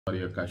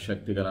వారి యొక్క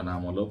శక్తిగల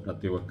నామములో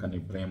ప్రతి ఒక్కరిని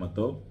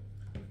ప్రేమతో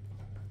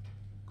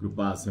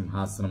కృపా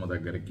సింహాసనము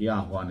దగ్గరికి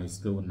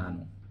ఆహ్వానిస్తూ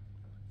ఉన్నాను.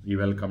 We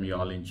welcome you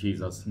all in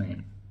Jesus'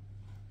 name.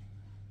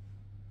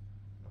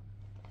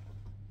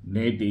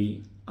 నేటి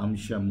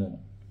అంశము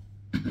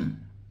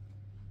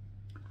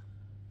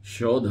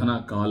శోధన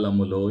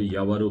కాలములో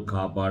ఎవరు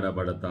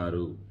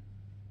కాపాడబడతారు?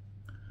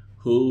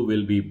 Who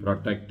will be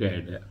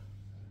protected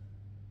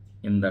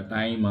in the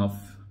time of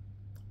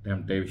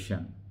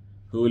temptation?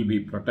 Who will be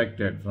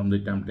protected from the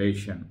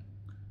temptation?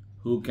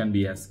 Who can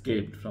be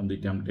escaped from the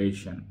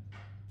temptation?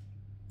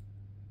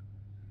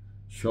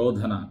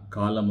 శోధన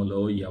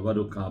కాలములో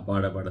ఎవరు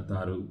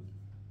కాపాడబడతారు?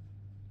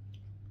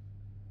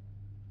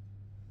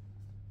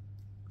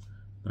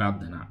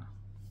 ప్రార్థన.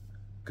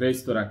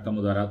 క్రీస్తు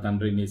రక్తము ద్వారా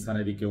తండ్రి నీ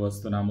సన్నిధికి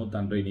వస్తున్నాము.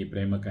 తండ్రి నీ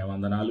ప్రేమకై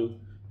వందనాలు.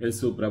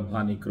 యేసు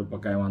ప్రభువా నీ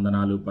కృపకై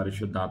వందనాలు.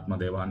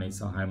 పరిశుద్ధాత్మదేవా నీ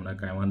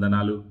సహాయమునకై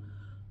వందనాలు.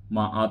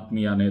 మా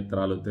ఆత్మీయ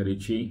నేత్రాలు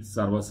తెరిచి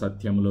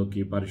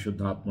సర్వసత్యములోకి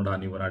పరిశుద్ధాత్ముడా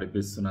నీవు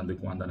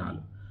నడిపిస్తున్నందుకు వందనాలు.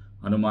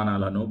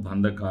 అనుమానాలను,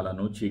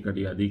 బంధకాలను,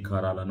 చీకటి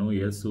అధికారాలను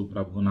యేసు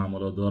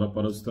ప్రభునామములో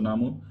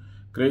దూరపరుస్తున్నాము.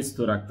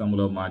 క్రీస్తు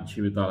రక్తములో మా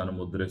జీవితాలను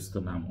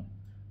ముద్రిస్తున్నాము.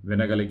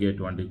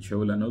 వినగలిగేటువంటి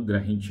చెవులను,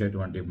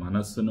 గ్రహించేటువంటి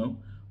మనస్సును,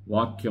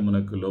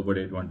 వాక్యమునకు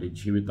లోబడేటువంటి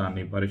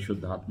జీవితాన్ని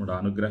పరిశుద్ధాత్ముడు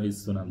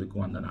అనుగ్రహిస్తున్నందుకు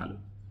వందనాలు.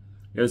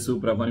 యేసు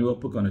ప్రభుని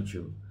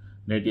ఒప్పుకొనొచ్చు.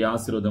 నేటి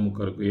ఆశీర్వాదము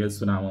కొరకు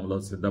యేసు నామములో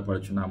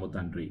సిద్ధపరచున్నాము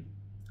తండ్రి.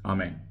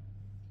 ఆమేన్.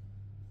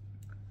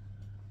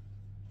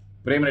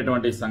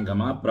 ప్రేమైనటువంటి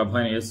సంఘమా, ప్రభు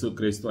అయిన యేసు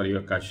క్రీస్తు వారి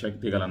యొక్క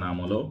శక్తిగల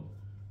నామములో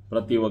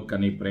ప్రతి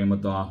ఒక్కరిని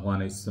ప్రేమతో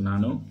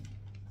ఆహ్వానిస్తున్నాను.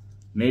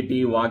 నేటి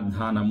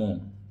వాగ్దానము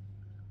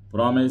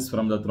promise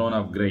from the throne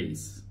of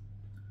grace,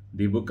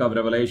 the book of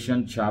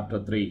Revelation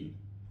chapter 3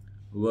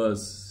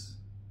 verse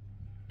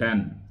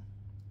 10.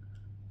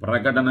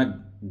 ప్రకటన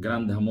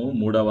గ్రంథము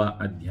 3వ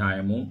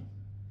అధ్యాయము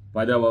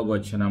 10వ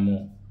వచనము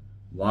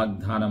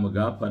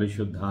వాగ్దానముగా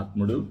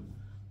పరిశుద్ధాత్ముడు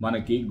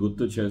మనకి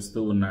గుర్తు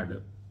చేస్తూ ఉన్నాడు.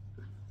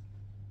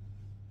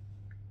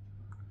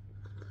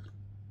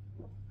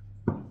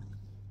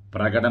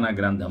 ప్రకటన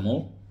గ్రంథము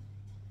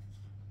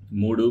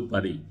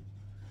 3:10.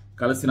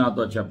 కలిసి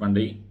నాతో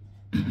చెప్పండి.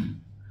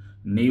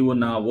 నీవు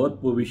నా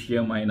ఓర్పు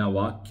విషయమైన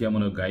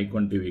వాక్యమును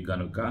గైకొంటివి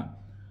గనుక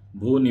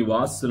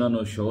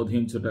భూనివాసులను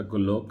శోధించుటకు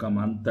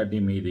లోకమంతటి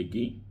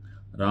మీదికి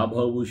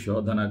రాబోవు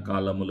శోధన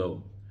కాలములో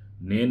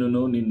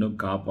నేనును నిన్ను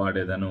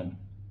కాపాడేదను.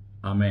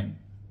 ఆమేన్.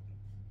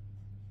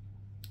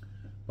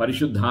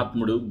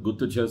 పరిశుద్ధాత్ముడు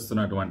గుర్తు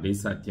చేస్తున్నటువంటి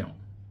సత్యం.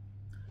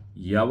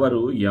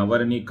 ఎవరు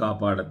ఎవరిని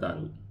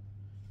కాపాడతారు?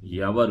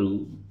 ఎవరు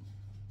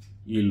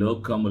ఈ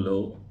లోకములో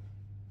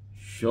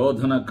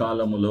శోధన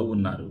కాలములో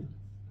ఉన్నారు?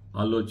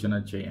 ఆలోచన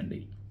చేయండి.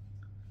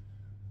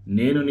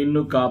 నేను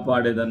నిన్ను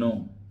కాపాడేదను.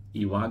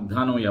 ఈ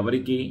వాగ్దానం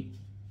ఎవరికి?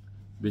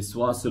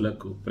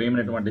 విశ్వాసులకు.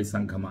 ప్రేమైనటువంటి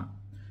సంఘమా,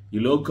 ఈ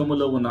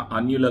లోకములో ఉన్న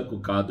అన్యులకు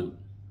కాదు,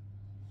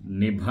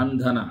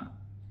 నిబంధన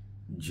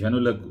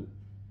జనులకు,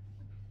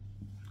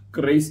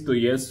 క్రీస్తు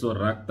యేసు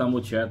రక్తము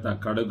చేత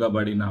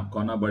కడుగబడిన,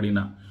 కొనబడిన,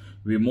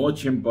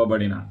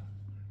 విమోచింపబడిన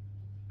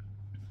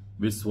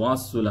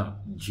విశ్వాసుల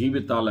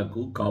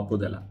జీవితాలకు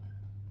కాపుదల.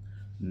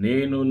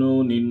 నేనును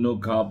నిన్ను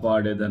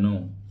కాపాడేదను.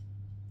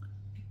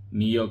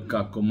 నీ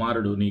యొక్క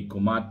కుమారుడు, నీ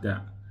కుమార్తె,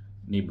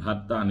 నీ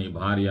భర్త, నీ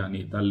భార్య,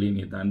 నీ తల్లి,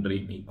 నీ తండ్రి,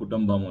 నీ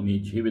కుటుంబము, నీ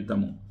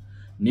జీవితము,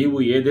 నీవు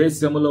ఏ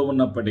దేశములో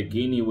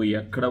ఉన్నప్పటికీ, నీవు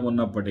ఎక్కడ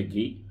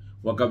ఉన్నప్పటికీ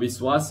ఒక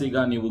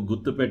విశ్వాసిగా నీవు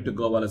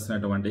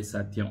గుర్తుపెట్టుకోవలసినటువంటి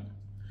సత్యం.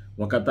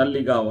 ఒక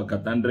తల్లిగా, ఒక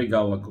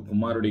తండ్రిగా, ఒక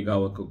కుమారుడిగా,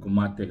 ఒక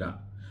కుమార్తెగా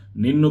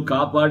నిన్ను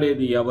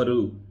కాపాడేది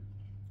ఎవరు?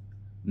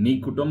 నీ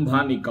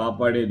కుటుంబాన్ని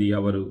కాపాడేది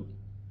ఎవరు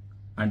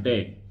అంటే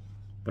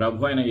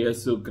ప్రభు అయిన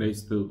యేసు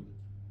క్రీస్తు.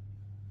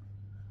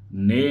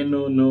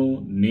 నేనును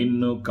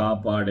నిన్ను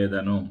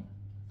కాపాడేదను.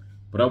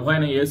 ప్రభు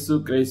అయిన యేసు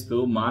క్రీస్తు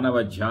మానవ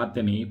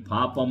జాతిని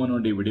పాపము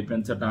నుండి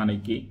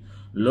విడిపించటానికి,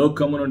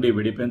 లోకము నుండి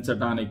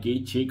విడిపించటానికి,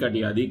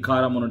 చీకటి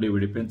అధికారము నుండి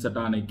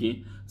విడిపించటానికి,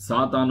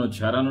 సాతాను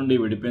చెర నుండి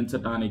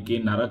విడిపించటానికి,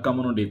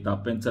 నరకము నుండి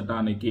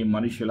తప్పించటానికి,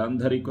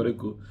 మనుషులందరి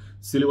కొరకు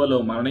సిలువలో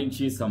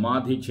మరణించి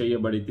సమాధి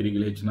చేయబడి తిరిగి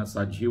లేచిన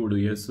సజీవుడు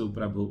యేసు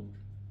ప్రభు.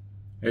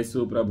 యేసు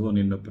ప్రభు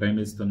నిన్ను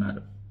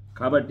ప్రేమిస్తున్నారు.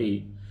 కాబట్టి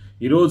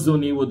ఈరోజు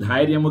నీవు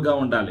ధైర్యముగా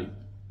ఉండాలి.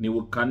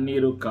 నీవు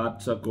కన్నీరు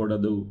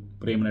కార్చకూడదు.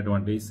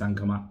 ప్రేమైనటువంటి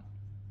సంఘమా,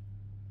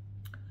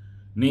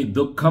 నీ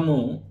దుఃఖము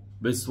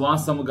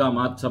విశ్వాసముగా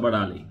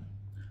మార్చబడాలి.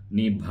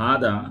 నీ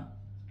బాధ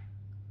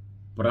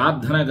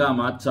ప్రార్థనగా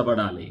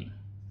మార్చబడాలి.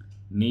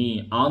 నీ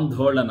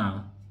ఆందోళన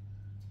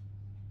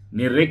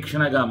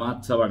నిరీక్షణగా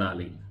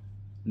మార్చబడాలి.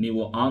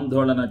 నీవు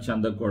ఆందోళన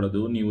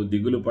చెందకూడదు. నీవు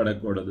దిగులు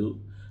పడకూడదు.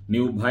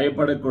 నీవు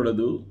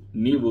భయపడకూడదు.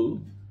 నీవు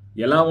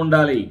ఎలా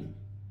ఉండాలి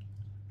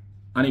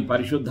అని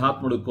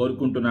పరిశుద్ధాత్ముడు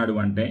కోరుకుంటున్నాడు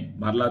అంటే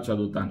మరలా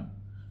చదువుతాను.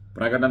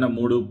 ప్రకటన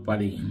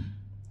 3:10.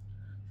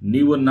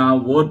 నీవు నా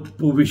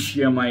ఓర్పు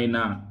విషయమైన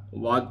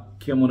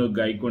వాక్యమును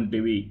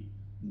గైకొంటివి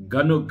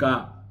గనుక,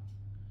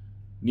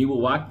 నీవు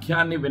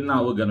వాక్యాన్ని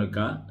విన్నావు గనుక,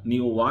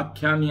 నీవు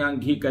వాక్యాన్ని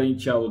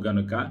అంగీకరించావు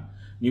గనుక,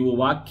 నీవు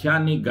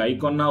వాక్యాన్ని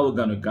గైకొన్నావు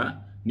గనుక,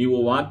 నీవు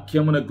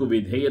వాక్యమునకు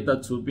విధేయత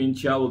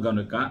చూపించావు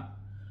గనుక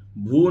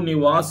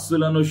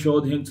భూనివాసులను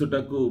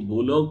శోధించుటకు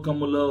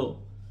భూలోకములో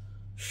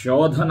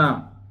శోధన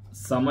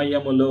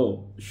సమయములో,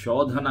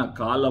 శోధన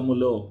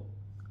కాలములో,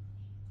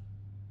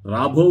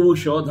 రాబోవు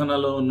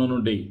శోధనలో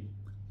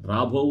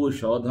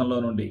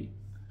నుండి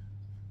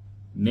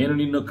నేను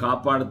నిన్ను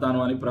కాపాడుతాను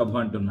అని ప్రభు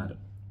అంటున్నారు.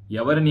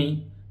 ఎవరిని?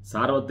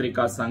 సార్వత్రిక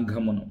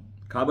సంఘమును.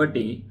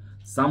 కాబట్టి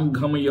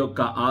సంఘము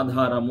యొక్క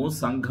ఆధారము,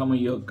 సంఘము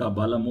యొక్క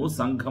బలము,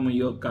 సంఘము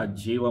యొక్క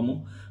జీవము,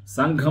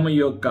 సంఘము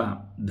యొక్క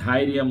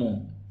ధైర్యము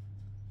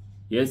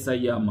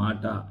యేసయ్య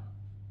మాట,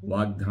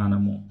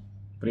 వాగ్దానము.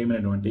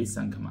 ప్రియమైనటువంటి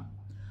సంఘమ,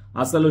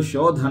 అసలు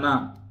శోధన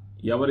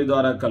ఎవరి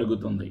ద్వారా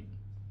కలుగుతుంది?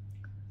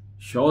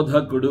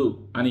 శోధకుడు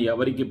అని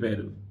ఎవరికి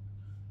పేరు?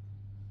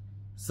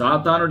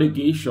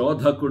 సాతానుడికి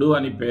శోధకుడు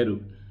అని పేరు.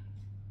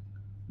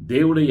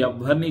 దేవుడు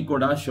ఎవ్వరిని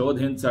కూడా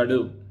శోధించాడు.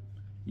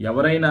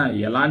 ఎవరైనా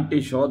ఎలాంటి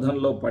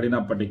శోధనలో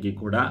పడినప్పటికీ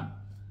కూడా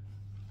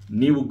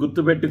నీవు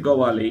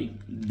గుర్తుపెట్టుకోవాలి,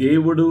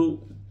 దేవుడు,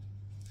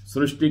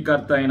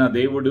 సృష్టికర్త అయిన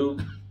దేవుడు,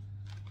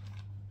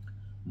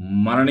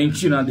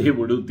 మరణించిన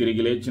దేవుడు,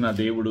 తిరిగి లేచిన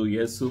దేవుడు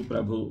యేసు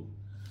ప్రభు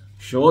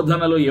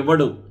శోధనలు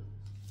ఎవడు?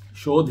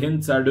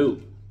 శోధించాడు.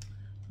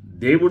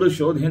 దేవుడు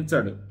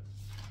శోధించాడు.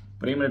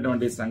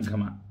 ప్రియమైనటువంటి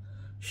సంఘమ,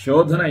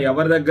 శోధన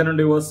ఎవరి దగ్గర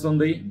నుండి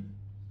వస్తుంది?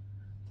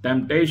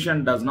 Temptation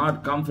does not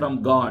come from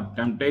God.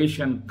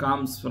 Temptation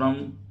comes from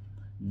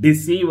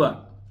deceiver.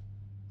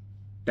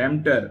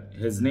 Tempter,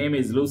 his name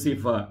is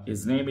Lucifer.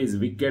 His name is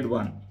wicked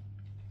one.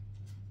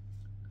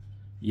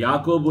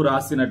 యాకోబు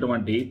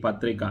రాసినటువంటి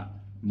పత్రిక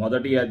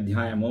 1వ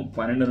అధ్యాయము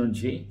 12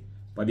 నుంచి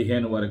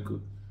 15 వరకు.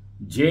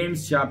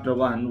 James chapter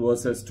 1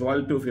 verses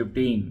 12 to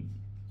 15.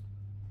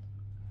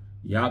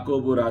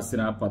 యాకోబు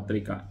రాసిన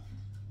పత్రిక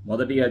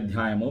 1వ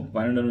అధ్యాయము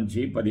 12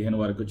 నుంచి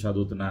 15 వరకు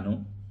చదువుతున్నాను.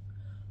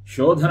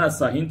 శోధన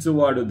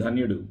సహించువాడు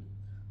ధన్యుడు,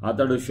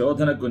 అతడు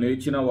శోధనకు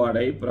నిలిచిన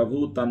వాడై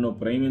ప్రభువు తన్ను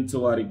ప్రేమించు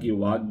వారికి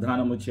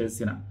వాగ్దానము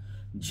చేసిన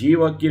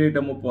జీవ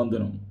కిరీటము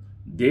పొందును.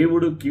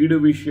 దేవుడు కీడు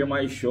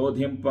విషయమై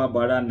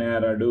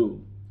శోధింపబడనేరడు,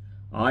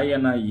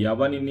 ఆయన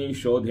ఎవనిని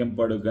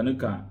శోధింపడు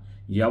గనుక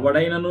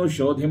ఎవడైనను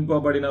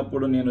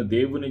శోధింపబడినప్పుడు నేను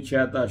దేవుని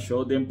చేత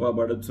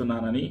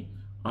శోధింపబడుచున్నానని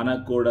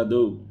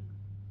అనకూడదు.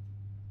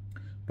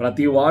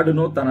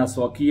 ప్రతివాడును తన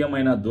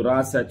స్వకీయమైన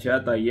దురాశ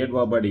చేత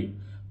ఏడ్వబడి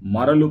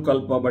మరలు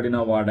కల్పబడిన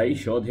వాడై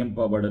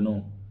శోధింపబడును.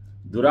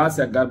 దురాశ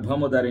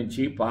గర్భము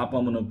ధరించి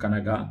పాపమును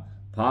కనగా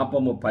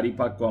పాపము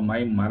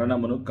పరిపక్వమై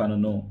మరణమును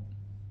కనును.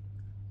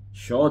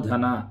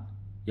 శోధన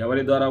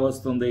ఎవరి ద్వారా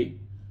వస్తుంది?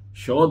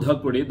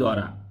 శోధకుడి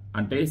ద్వారా,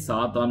 అంటే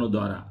సాతాను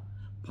ద్వారా,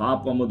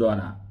 పాపము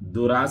ద్వారా,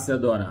 దురాశ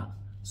ద్వారా,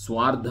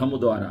 స్వార్థము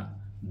ద్వారా,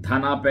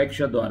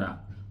 ధనాపేక్ష ద్వారా,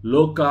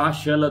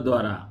 లోకాశల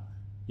ద్వారా,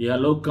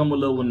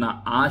 యలోకములో ఉన్న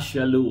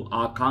ఆశలు,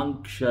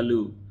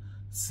 ఆకాంక్షలు,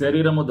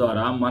 శరీరము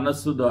ద్వారా,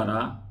 మనస్సు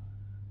ద్వారా,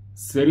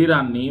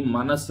 శరీరాన్ని,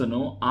 మనస్సును,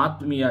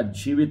 ఆత్మీయ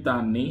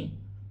జీవితాన్ని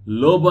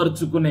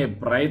లోబర్చుకునే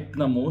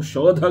ప్రయత్నము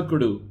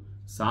శోధకుడు,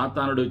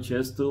 సాతానుడు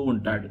చేస్తూ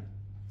ఉంటాడు.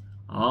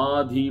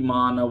 ఆది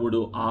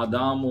మానవుడు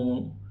ఆదాము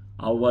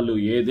అవ్వలు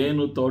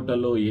ఏదేను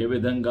తోటలో ఏ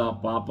విధంగా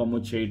పాపము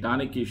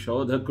చేయటానికి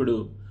శోధకుడు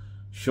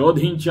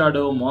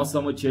శోధించాడో,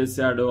 మోసము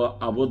చేశాడో,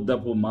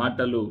 అబద్ధపు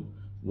మాటలు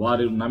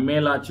వారు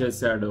నమ్మేలా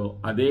చేశాడో,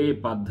 అదే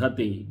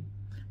పద్ధతి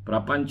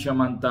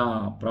ప్రపంచమంతా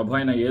ప్రభు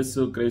అయిన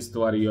యేసుక్రీస్తు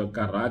వారి యొక్క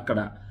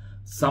రాకడ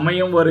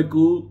సమయం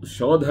వరకు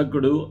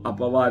శోధకుడు,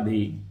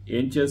 అపవాది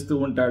ఏం చేస్తూ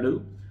ఉంటాడు?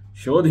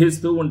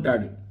 శోధిస్తూ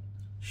ఉంటాడు.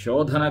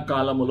 శోధన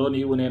కాలములో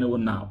నీవు నేను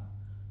ఉన్నావు.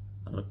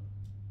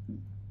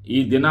 ఈ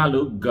దినాలు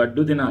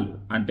గడ్డు దినాలు,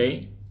 అంటే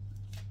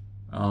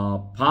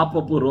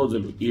పాపపు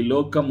రోజులు. ఈ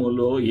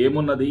లోకములో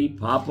ఏమున్నది?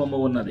 పాపము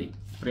ఉన్నది.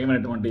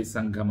 ప్రియమైనటువంటి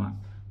సంఘమ,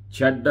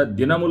 చెడ్డ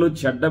దినములు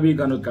చెడ్డవి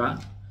గనుక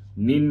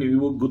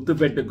నీవు గుర్తు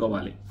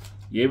పెట్టుకోవాలి.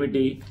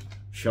 ఏమిటి?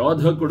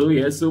 శోధకుడు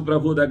యేసు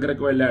ప్రభు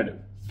దగ్గరకు వెళ్ళాడు.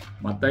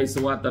 మత్తయి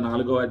సువార్త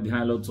 4వ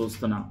అధ్యాయంలో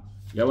చూస్తున్నాం.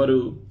 ఎవరు?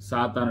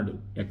 సాతానుడు.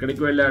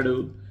 ఎక్కడికి వెళ్ళాడు?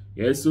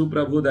 యేసు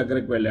ప్రభు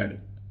దగ్గరకు వెళ్ళాడు.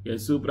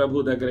 యేసు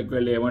ప్రభు దగ్గరికి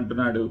వెళ్ళి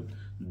ఏమంటున్నాడు?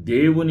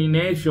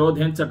 దేవునినే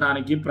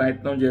శోధించటానికి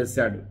ప్రయత్నం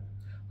చేశాడు.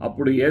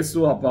 అప్పుడు యేసు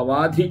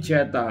అపవాది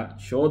చేత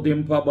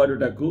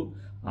శోధింపబడుటకు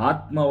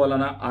ఆత్మ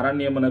వలన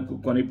అరణ్యమునకు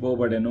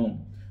కొనిపోబడెను.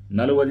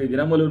 40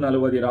 దినములు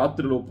 40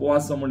 రాత్రులు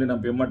ఉపవాసం ఉండిన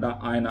పిమ్మట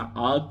ఆయన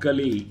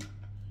ఆకలి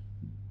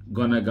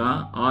గొనగా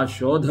ఆ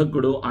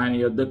శోధకుడు ఆయన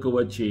యొద్దకు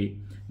వచ్చి,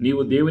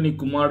 నీవు దేవుని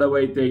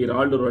కుమారుడవైతే ఈ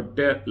రాళ్ళు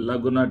రొట్టె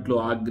లగునట్లు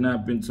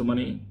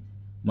ఆజ్ఞాపించుమని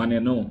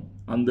మనెను.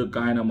 అందుకు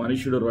ఆయన,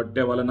 మనుషుడు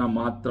రొట్టె వలన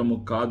మాత్రము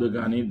కాదు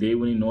గాని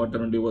దేవుని నోట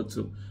నుండి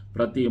వచ్చు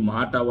ప్రతి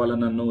మాట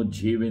వలనను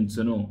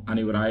జీవించును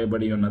అని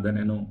వ్రాయబడి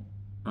ఉన్నదనెను.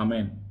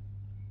 ఆమేన్.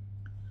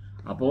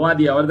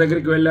 అపవాది ఎవరి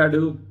దగ్గరికి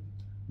వెళ్ళాడు?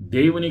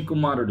 దేవుని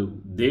కుమారుడు,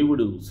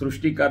 దేవుడు,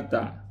 సృష్టికర్త,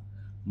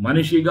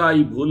 మనిషిగా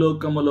ఈ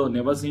భూలోకములో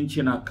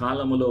నివసించిన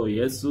కాలములో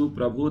యేసు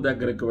ప్రభు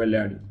దగ్గరకు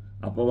వెళ్ళాడు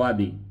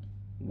అపవాది.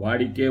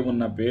 వాడికే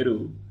ఉన్న పేరు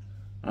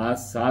ఆ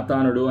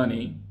సాతానుడు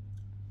అని,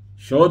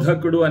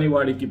 శోధకుడు అని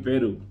వాడికి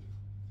పేరు.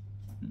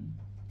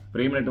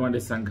 ప్రియమైనటువంటి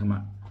సంఘమా,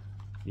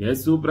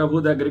 యేసు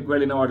ప్రభు దగ్గరికి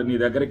వెళ్ళిన వాడు నీ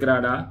దగ్గరికి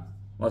రాడా?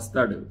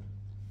 వస్తాడు.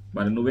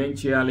 మరి నువ్వేం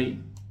చేయాలి?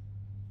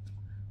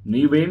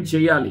 నీవేం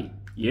చేయాలి?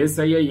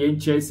 యేసయ్య ఏం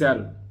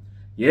చేశారు?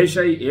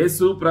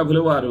 యేసు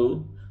ప్రభులు వారు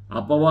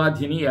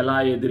అపవాదిని ఎలా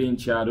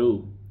ఎదిరించారు,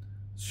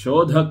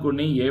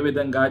 శోధకుణ్ణి ఏ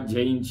విధంగా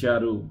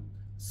జయించారు,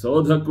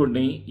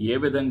 శోధకుణ్ణి ఏ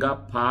విధంగా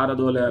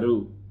పారదోలారు.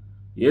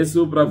 యేసు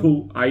ప్రభు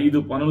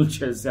 5 పనులు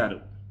చేశారు.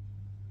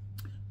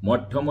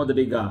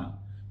 మొట్టమొదటిగా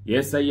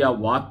యేసయ్య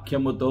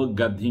వాక్యముతో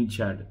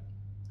గద్దించాడు.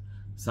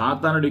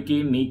 సాతానుడికి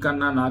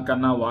నీకన్నా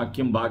నాకన్నా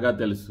వాక్యం బాగా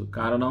తెలుసు.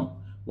 కారణం,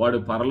 వాడు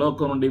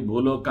పరలోకం నుండి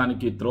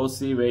భూలోకానికి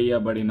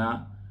త్రోసివేయబడిన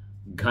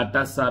ఘట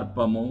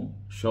సర్పము,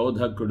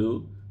 శోధకుడు,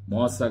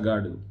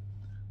 మోసగాడు.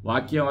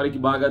 వాక్యం ఎవరికి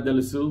బాగా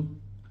తెలుసు?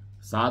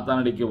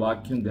 సాతానుడికి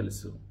వాక్యం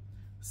తెలుసు.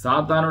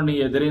 సాతానుని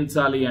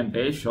ఎదిరించాలి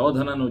అంటే,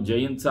 శోధనను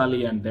జయించాలి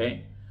అంటే,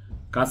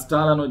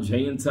 కష్టాలను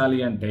జయించాలి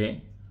అంటే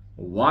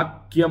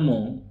వాక్యము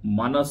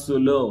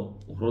మనస్సులో,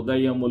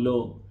 హృదయములో,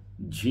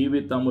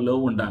 జీవితములో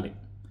ఉండాలి.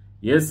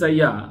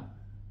 యేసయ్య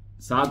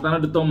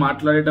సాతానుడితో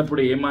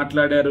మాట్లాడేటప్పుడు ఏం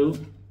మాట్లాడారు?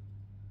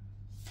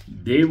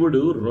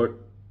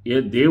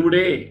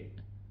 దేవుడే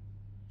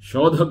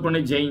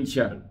శోధకుని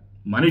జయించారు.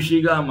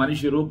 మనిషిగా,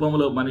 మనిషి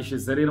రూపంలో, మనిషి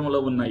శరీరంలో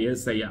ఉన్న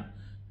యేసయ్య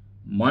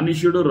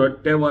మనుషుడు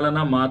రొట్టె వలన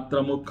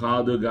మాత్రము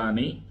కాదు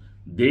గాని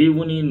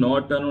దేవుని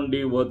నోట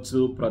నుండి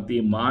వచ్చు ప్రతి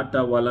మాట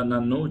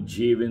వలనను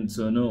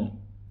జీవించును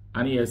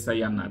అని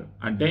యేసయ్య అన్నారు.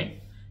 అంటే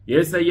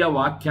యేసయ్య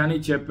వాక్యాన్ని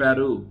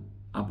చెప్పారు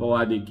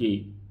అపవాదికి.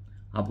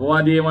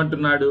 అపవాది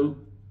ఏమంటున్నాడు?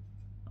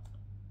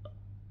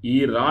 ఈ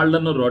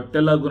రాళ్లను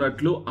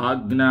రొట్టెలగునట్లు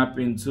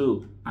ఆజ్ఞాపించు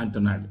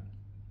అంటున్నాడు.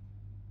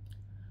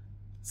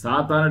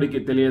 సాతానుడికి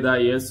తెలియదా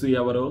యేసు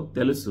ఎవరో?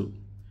 తెలుసు.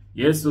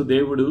 యేసు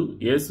దేవుడు,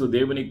 యేసు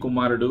దేవుని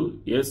కుమారుడు,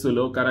 యేసు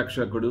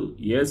లోకరక్షకుడు,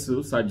 యేసు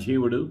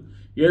సజీవుడు,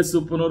 యేసు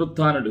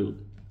పునరుత్థానుడు.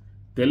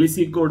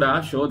 తెలిసి కూడా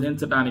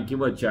శోధించటానికి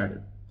వచ్చాడు.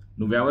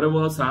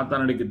 నువ్వెవరివో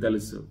సాతానుడికి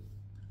తెలుసు.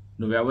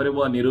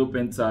 నువ్వెవరివో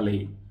నిరూపించాలి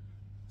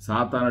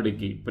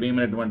సాతానుడికి.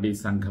 ప్రియమైనటువంటి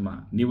సంఘమా,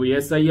 నీవు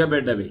యేసయ్య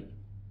బిడ్డవి.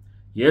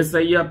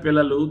 యేసయ్య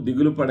పిల్లలు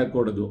దిగులు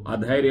పడకూడదు,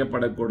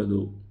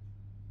 అధైర్యపడకూడదు.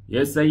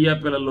 యేసయ్య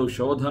పిల్లలు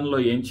శోధనలో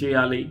ఏం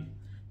చేయాలి?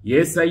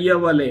 యేసయ్య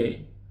వలె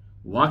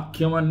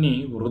వాక్యముని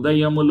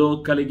హృదయములో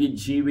కలిగి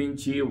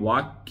జీవించి,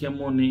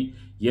 వాక్యముని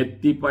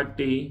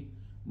ఎత్తిపట్టి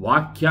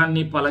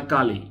వాక్యాన్ని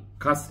పలకాలి.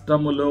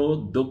 కష్టములో,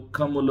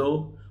 దుఃఖములో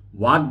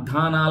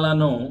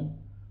వాగ్దానాలను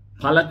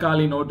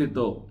పలకాలి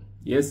నోటితో.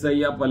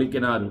 యేసయ్య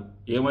పలికినారు.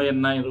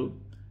 ఏమన్నారు?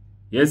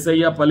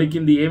 యేసయ్య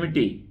పలికింది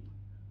ఏమిటి?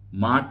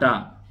 మాట.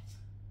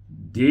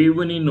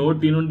 దేవుని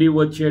నోటి నుండి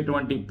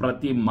వచ్చేటువంటి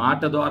ప్రతి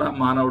మాట ద్వారా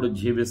మానవుడు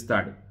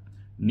జీవిస్తాడు.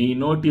 నీ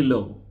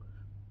నోటిలో,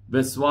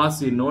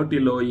 విశ్వాసి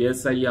నోటిలో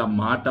యేసయ్య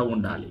మాట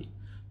ఉండాలి.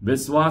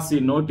 విశ్వాసి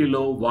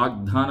నోటిలో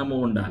వాగ్దానము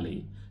ఉండాలి.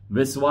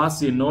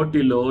 విశ్వాసి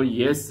నోటిలో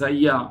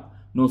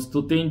యేసయ్యను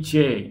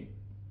స్తుతించే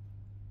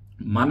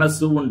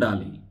మనసు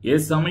ఉండాలి. ఏ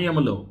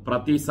సమయములో,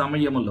 ప్రతి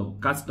సమయములో,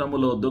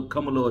 కష్టములో,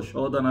 దుఃఖములో,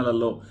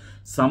 శోధనలలో,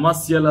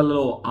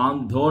 సమస్యలలో,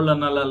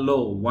 ఆందోళనలలో,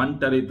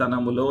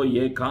 ఒంటరితనములో,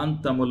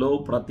 ఏకాంతములో,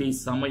 ప్రతి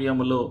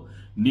సమయములో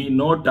నీ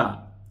నోట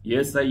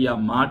యేసయ్య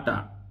మాట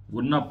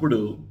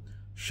ఉన్నప్పుడు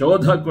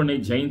శోధకుని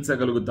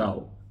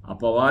జయించగలుగుతావు,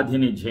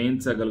 అపవాదిని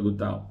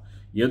జయించగలుగుతావు,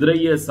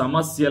 ఎదురయ్యే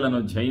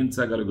సమస్యలను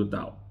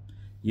జయించగలుగుతావు.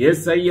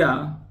 యేసయ్య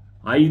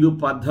 5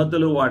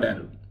 పద్ధతులు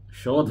వాడారు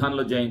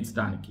శోధనలు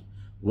జయించడానికి.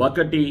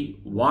 1,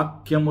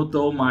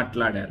 వాక్యముతో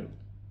మాట్లాడారు.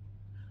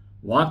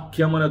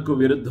 వాక్యమునకు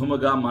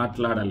విరుద్ధముగా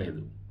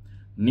మాట్లాడలేదు.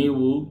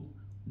 నీవు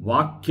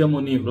వాక్యము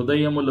నీ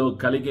హృదయములో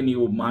కలిగి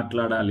నీవు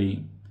మాట్లాడాలి.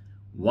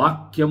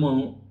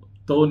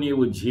 వాక్యముతో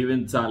నీవు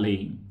జీవించాలి.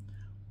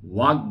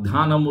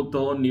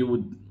 వాగ్దానముతో నీవు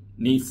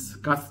నీ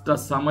కష్ట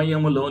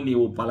సమయములో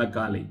నీవు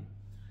పలకాలి.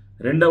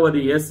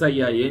 2వది,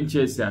 యేసయ్య ఏం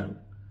చేశారు?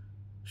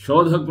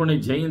 శోధకుని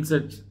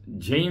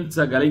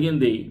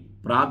జయించగలిగింది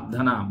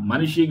ప్రార్థన.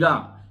 మనిషిగా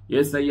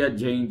యేసయ్య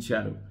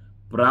జయించారు.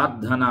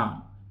 ప్రార్థన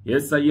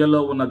యేసయ్యలో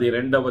ఉన్నది.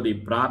 2వది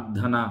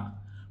ప్రార్థన.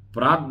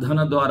 ప్రార్థన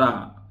ద్వారా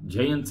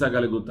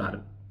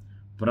జయించగలుగుతారు.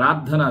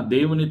 ప్రార్థన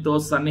దేవునితో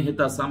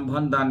సన్నిహిత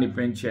సంబంధాన్ని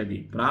పెంచేది.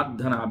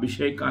 ప్రార్థన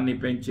అభిషేకాన్ని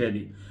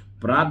పెంచేది.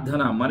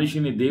 ప్రార్థన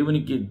మనిషిని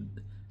దేవునికి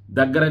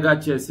దగ్గరగా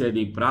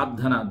చేసేది.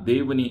 ప్రార్థన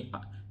దేవుని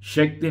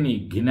శక్తిని,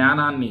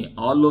 జ్ఞానాన్ని,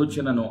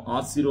 ఆలోచనను,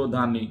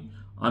 ఆశీర్వాదాన్ని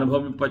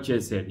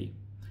అనుభవింపచేసేది.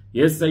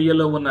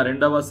 యేసయ్యలో ఉన్న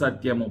 2వ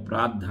సత్యము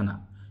ప్రార్థన.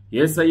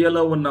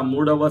 యేసయ్యలో ఉన్న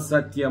 3వ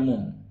సత్యము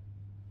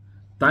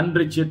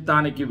తండ్రి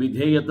చిత్తానికి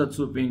విధేయత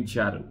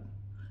చూపించారు.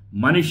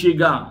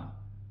 మనిషిగా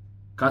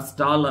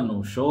కష్టాలను,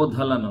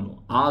 శోధనలను,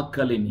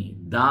 ఆకలిని,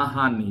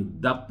 దాహాన్ని,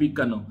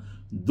 దప్పికను,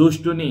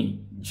 దుష్టుని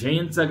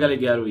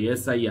జయించగలిగారు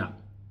యేసయ్య.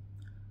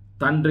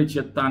 తండ్రి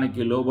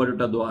చిత్తానికి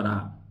లోబడుట ద్వారా,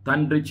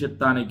 తండ్రి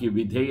చిత్తానికి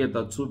విధేయత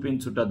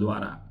చూపించుట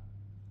ద్వారా.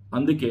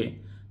 అందుకే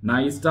నా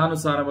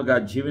ఇష్టానుసారముగా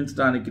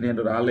జీవించడానికి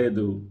నేను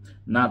రాలేదు,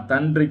 నా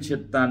తండ్రి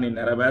చిత్తాన్ని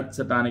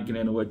నెరవేర్చడానికి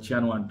నేను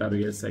వచ్చాను అంటారు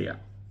యేసయ్య.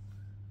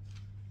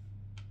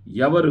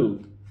 ఎవరు?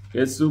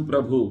 యేసు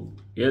ప్రభు,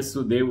 యేసు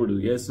దేవుడు,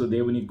 యేసు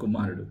దేవుని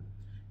కుమారుడు,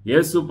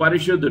 యేసు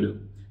పరిశుద్ధుడు.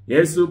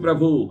 యేసు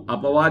ప్రభు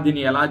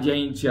అపవాదిని ఎలా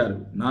జయించారు?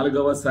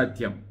 4వ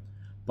సత్యం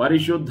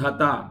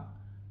పరిశుద్ధత.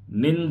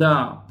 నింద,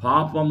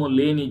 పాపము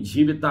లేని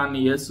జీవితాన్ని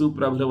యేసు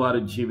ప్రభుల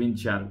వారు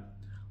జీవించారు.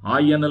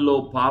 ఆయనలో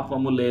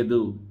పాపము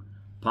లేదు.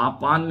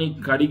 పాపాన్ని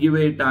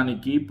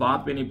కడిగివేయటానికి,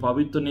 పాపిని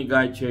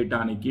పవిత్రునిగా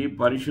చేయటానికి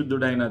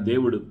పరిశుద్ధుడైన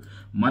దేవుడు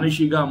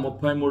మనిషిగా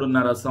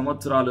 33.5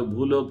 సంవత్సరాలు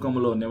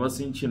భూలోకములో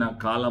నివసించిన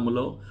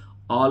కాలములో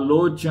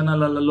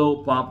ఆలోచనలలో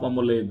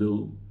పాపము లేదు,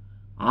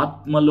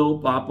 ఆత్మలో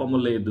పాపము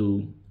లేదు,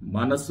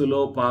 మనసులో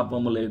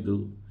పాపము లేదు,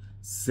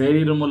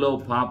 శరీరములో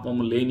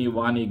పాపము లేని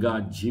వానిగా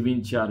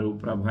జీవించారు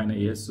ప్రభువైన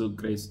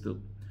యేసుక్రీస్తు.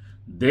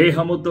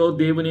 దేహముతో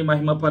దేవుని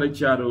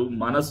మహిమపరిచారు,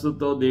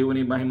 మనస్సుతో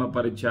దేవుని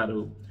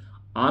మహిమపరిచారు.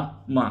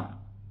 ఆత్మ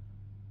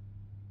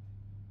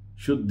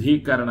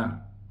శుద్ధీకరణ,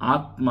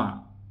 ఆత్మ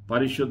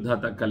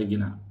పరిశుద్ధత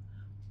కలిగిన,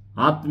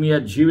 ఆత్మీయ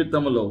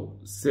జీవితములో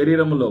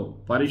శరీరములో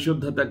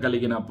పరిశుద్ధత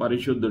కలిగిన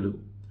పరిశుద్ధుడు,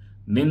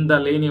 నింద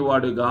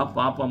లేనివాడుగా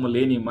పాపము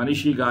లేని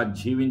మనిషిగా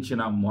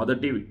జీవించిన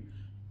మొదటి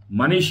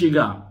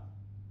మనిషిగా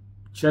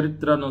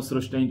చరిత్రను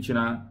సృష్టించిన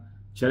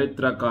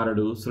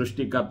చరిత్రకారుడు,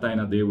 సృష్టికర్త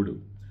అయిన దేవుడు.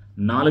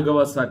 4వ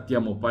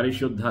సత్యము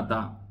పరిశుద్ధత.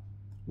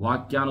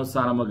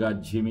 వాక్యానుసారముగా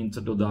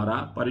జీవించటం ద్వారా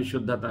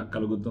పరిశుద్ధత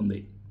కలుగుతుంది.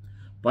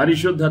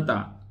 పరిశుద్ధత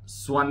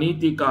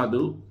స్వనీతి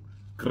కాదు,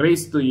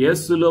 క్రీస్తు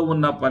యేసులో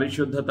ఉన్న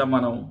పరిశుద్ధత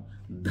మనం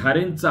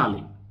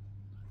ధరించాలి.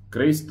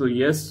 క్రీస్తు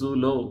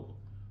యేసులో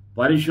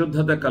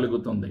పరిశుద్ధత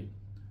కలుగుతుంది.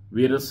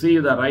 We receive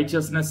the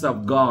righteousness of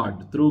God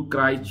through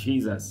Christ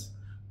Jesus,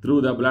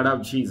 through the blood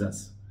of Jesus.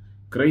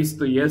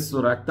 క్రీస్తు యేసు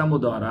రక్తము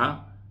ద్వారా,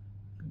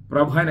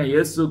 ప్రభువైన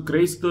యేసు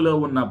క్రీస్తులో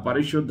ఉన్న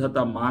పరిశుద్ధత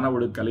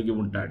మానవుడు కలిగి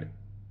ఉంటాడు.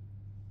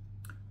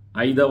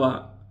 5వ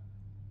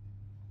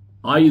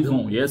ఆయుధం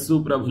యేసు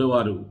ప్రభుల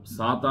వారు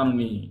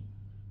సాతానుని,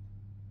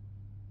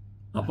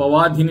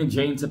 అపవాదిని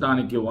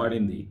జయించటానికి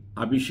వాడింది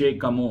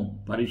అభిషేకము,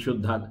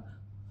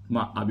 పరిశుద్ధాత్మ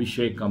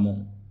అభిషేకము.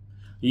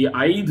 ఈ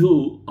 5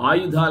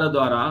 ఆయుధాల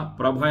ద్వారా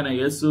ప్రభువైన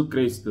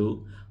యేసుక్రీస్తు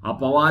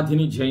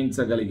అపవాదిని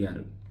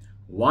జయించగలిగారు.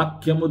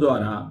 వాక్యము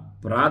ద్వారా,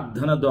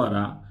 ప్రార్థన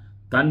ద్వారా,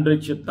 తండ్రి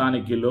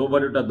చిత్తానికి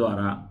లోబడుట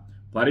ద్వారా,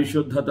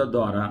 పరిశుద్ధత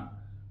ద్వారా,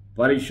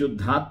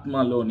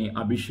 పరిశుద్ధాత్మలోని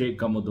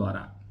అభిషేకము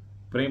ద్వారా.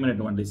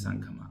 ప్రేమైనటువంటి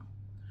సంఘమా,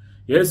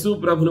 యేసు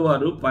ప్రభుల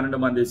వారు 12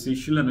 మంది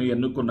శిష్యులను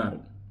ఎన్నుకున్నారు.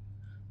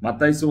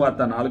 మత్తయి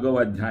సువార్త 4వ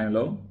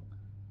అధ్యాయంలో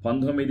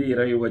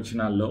 19-20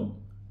 వచనాల్లో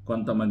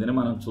కొంతమందిని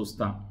మనం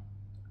చూస్తాం.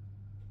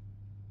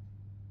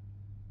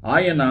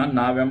 ఆయన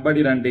నా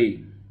వెంబడి రండి.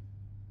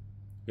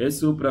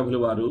 యేసు ప్రభుల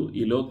వారు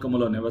ఈ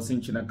లోకములో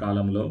నివసించిన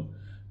కాలంలో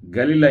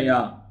గలిలయ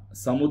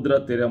సముద్ర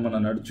తీరమున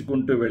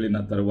నడుచుకుంటూ వెళ్ళిన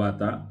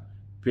తరువాత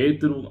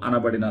పేతురు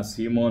అనబడిన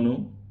సీమోను,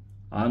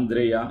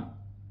 ఆంద్రేయ,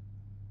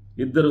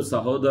 2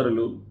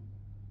 సహోదరులు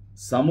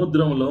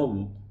సముద్రంలో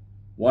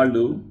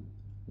వాళ్ళు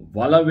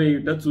వల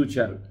వేయుట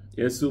చూచారు.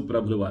 యేసు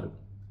ప్రభుల వారు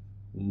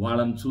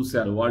వాళ్ళని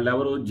చూశారు.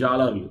 వాళ్ళెవరు?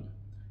 జాలరులు.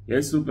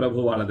 యేసు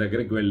ప్రభు వాళ్ళ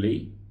దగ్గరికి వెళ్ళి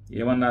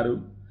ఏమన్నారు?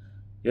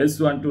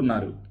 యేసు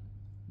అంటున్నారు,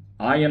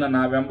 ఆయన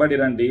నా వెంబడి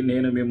రండి,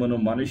 నేను మిమ్మను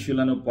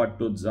మనుషులను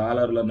పట్టు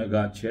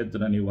జాలరులనుగా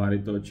చేతునని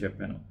వారితో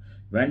చెప్పాను.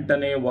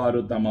 వెంటనే వారు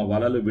తమ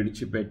వలలు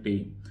విడిచిపెట్టి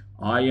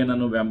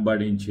ఆయనను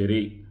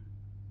వెంబడించిరి.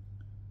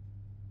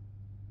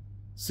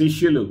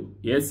 శిష్యులు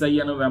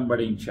యేసయ్యను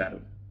వెంబడించారు.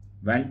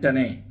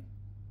 వెంటనే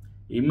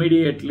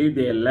immediately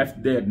they left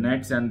their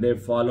nets and they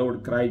followed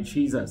Christ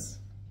Jesus.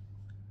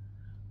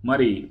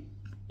 మరి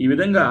ఈ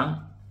విధంగా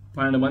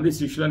 12 మంది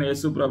శిష్యులను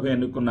యేసు ప్రభు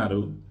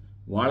ఎన్నుకున్నారు.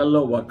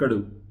 వాళ్ళలో ఒకడు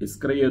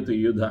ఇస్కరియోతు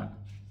యూదా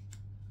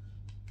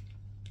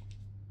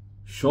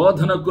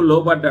శోధనకు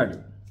లోబడ్డాడు.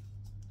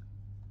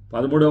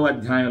 13వ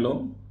అధ్యాయంలో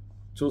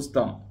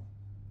చూస్తాం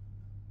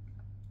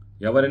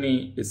ఎవరిని?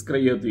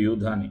 ఇస్కరియోతు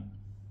యూదాని.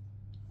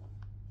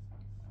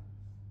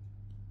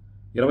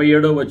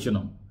 27వ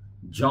వచనం,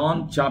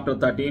 జాన్ చాప్టర్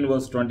 13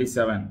 verse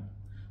 27.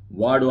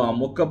 వాడు ఆ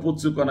ముక్క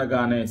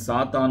పుచ్చుకొనగానే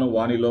సాతాను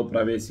వానిలో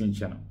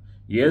ప్రవేశించెను.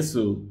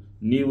 యేసు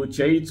నీవు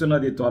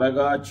చేయుచున్నది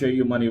త్వరగా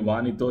చేయుమని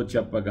వానితో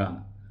చెప్పగా,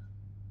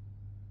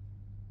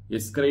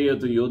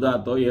 ఇస్కరియోతు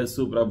యూదాతో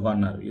యేసు ప్రభు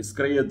అన్నారు.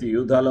 ఇస్కరియోతు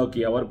యూదాలోకి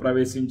ఎవరు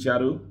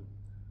ప్రవేశించారు?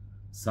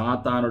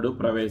 సాతానుడు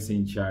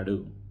ప్రవేశించాడు.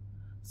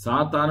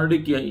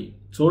 సాతానుడికి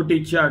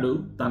చోటిచ్చాడు.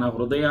 తన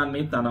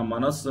హృదయాన్ని, తన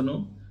మనస్సును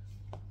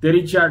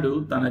తెరిచాడు,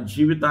 తన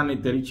జీవితాన్ని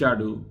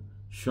తెరిచాడు.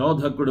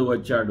 శోధకుడు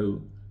వచ్చాడు,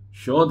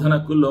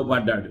 శోధనకు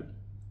లోబడ్డాడు.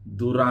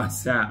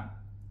 దురాశ.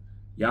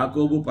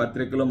 యాకోబు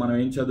పత్రికలో మనం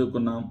ఏం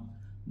చదువుకున్నాం?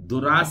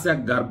 దురాశ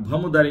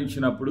గర్భము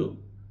ధరించినప్పుడు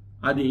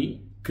అది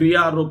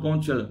క్రియారూపం.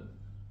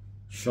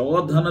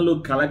 శోధనలు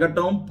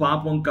కలగటం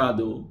పాపం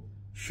కాదు,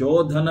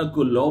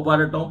 శోధనకు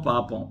లోబడటం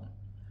పాపం.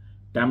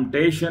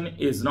 Temptation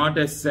is not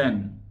a sin.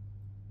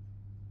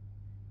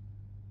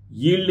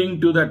 Yielding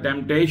to the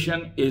temptation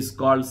is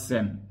called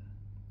sin.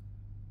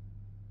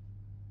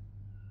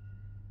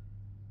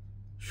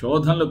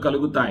 శోధనలు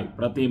కలుగుతాయి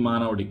ప్రతి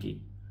మానవుడికి.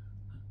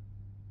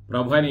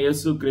 ప్రభువైన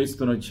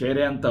యేసుక్రీస్తును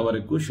చేరేంత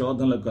వరకు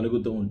శోధనలు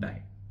కలుగుతూ ఉంటాయి.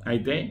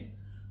 అయితే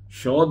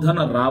శోధన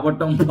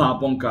రావటం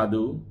పాపం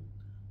కాదు,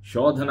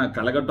 శోధన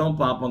కలగటం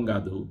పాపం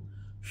కాదు,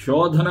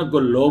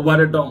 శోధనకు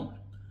లోబడటం,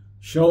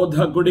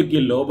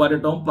 శోధకుడికి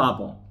లోబడటం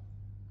పాపం.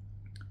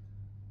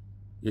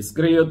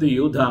 ఇస్కరియోతు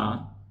యూదా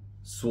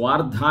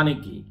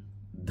స్వార్థానికి,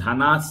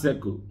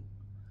 ధనాశకు,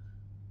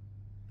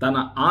 తన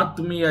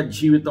ఆత్మీయ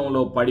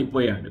జీవితంలో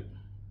పడిపోయాడు.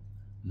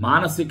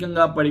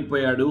 మానసికంగా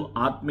పడిపోయాడు,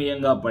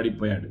 ఆత్మీయంగా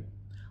పడిపోయాడు.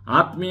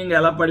 ఆత్మీయంగా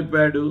ఎలా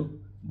పడిపోయాడు?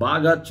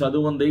 బాగా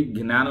చదువు ఉంది,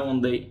 జ్ఞానం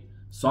ఉంది,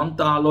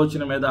 సొంత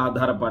ఆలోచన మీద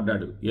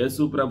ఆధారపడ్డాడు.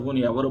 యేసు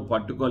ప్రభువుని ఎవరు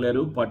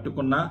పట్టుకోలేరు,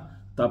 పట్టుకున్నా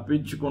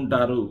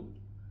తప్పించుకుంటారు.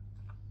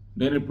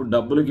 నేను ఇప్పుడు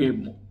డబ్బులకి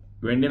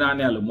వెండి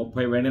నాణ్యాలు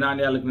 30 వెండి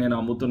నాణ్యాలకు నేను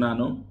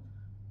అమ్ముతున్నాను,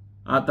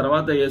 ఆ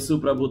తర్వాత యేసు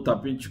ప్రభు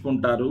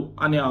తప్పించుకుంటారు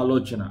అనే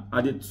ఆలోచన.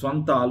 అది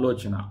సొంత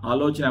ఆలోచన.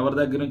 ఆలోచన ఎవరి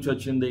దగ్గర నుంచి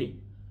వచ్చింది?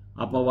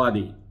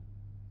 అపవాది.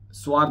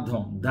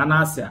 స్వార్థం,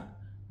 ధనాశ.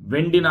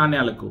 వెండి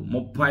నాణ్యాలకు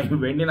 30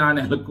 వెండి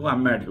నాణ్యాలకు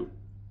అమ్మాడు,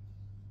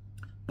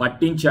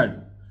 పట్టించాడు,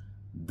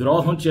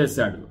 ద్రోహం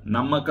చేశాడు,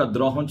 నమ్మక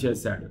ద్రోహం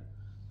చేశాడు.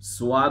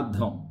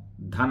 స్వార్థం,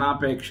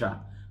 ధనాపేక్ష,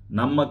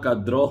 నమ్మక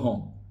ద్రోహం,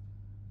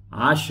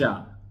 ఆశ,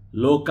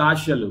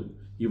 లోకాశలు,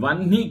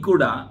 ఇవన్నీ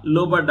కూడా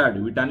లోబడ్డాడు.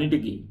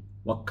 వీటన్నిటికీ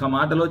ఒక్క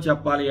మాటలో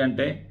చెప్పాలి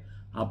అంటే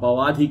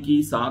అపవాదికి,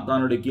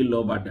 సాతానుడికి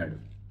లోబడ్డాడు.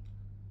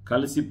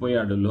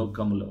 కలిసిపోయాడు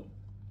లోకములో.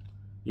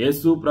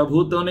 యేసు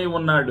ప్రభుతోనే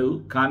ఉన్నాడు,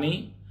 కానీ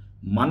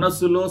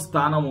మనసులో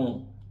స్థానము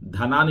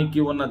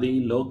ధనానికి ఉన్నది,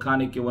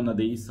 లోకానికి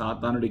ఉన్నది,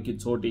 సాతానుడికి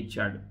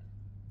చోటిచ్చాడు.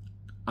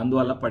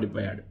 అందువల్ల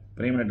పడిపోయాడు.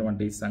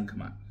 ప్రేమైనటువంటి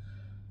సంఘమా,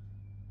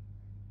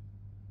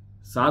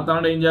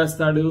 సాతానుడు ఏం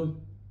చేస్తాడు?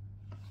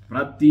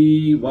 ప్రతి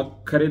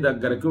ఒక్కరి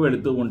దగ్గరకు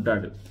వెళుతూ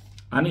ఉంటాడు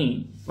అని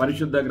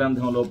పరిశుద్ధ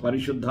గ్రంథంలో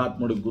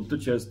పరిశుద్ధాత్ముడు గుర్తు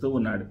చేస్తూ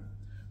ఉన్నాడు.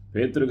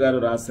 పేతురు గారు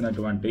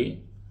రాసినటువంటి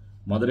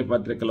మొదటి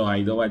పత్రికలో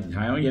 5వ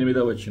అధ్యాయం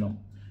 8వ వచనం.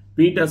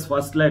 Peter's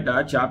first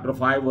letter chapter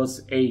 5 verse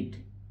 8.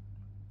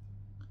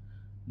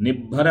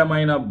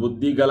 నిబ్బరమైన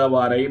బుద్ధి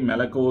గలవారై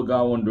మెలకువగా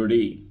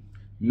ఉండుడి.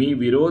 మీ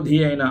విరోధి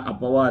అయిన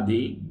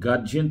అపవాది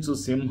గర్జించు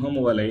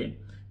సింహము వలె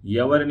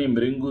ఎవరిని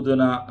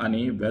మృంగుదునా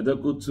అని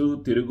వెదకుచూ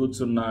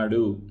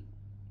తిరుగుచున్నాడు.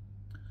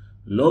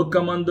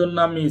 లోకమందున్న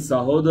మీ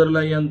సహోదరుల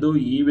యందు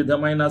ఈ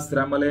విధమైన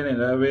శ్రమలే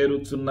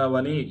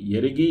నెరవేరుచున్నవని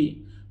ఎరిగి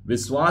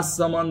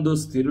విశ్వాసమందు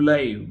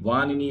స్థిరులై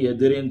వానిని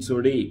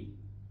ఎదిరించుడి.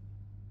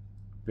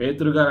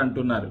 పేతురు గారు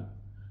అంటున్నారు,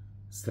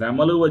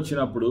 శ్రమలు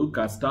వచ్చినప్పుడు,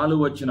 కష్టాలు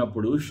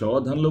వచ్చినప్పుడు,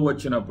 శోధనలు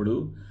వచ్చినప్పుడు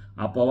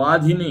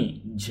అపవాదిని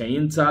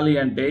జయించాలి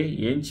అంటే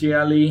ఏం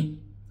చేయాలి?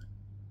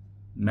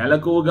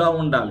 మెలకువగా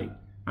ఉండాలి,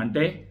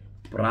 అంటే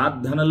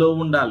ప్రార్థనలో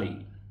ఉండాలి.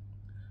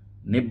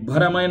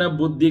 నిబ్బరమైన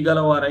బుద్ధి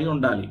గలవారై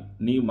ఉండాలి.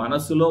 నీ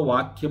మనసులో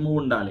వాక్యము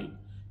ఉండాలి.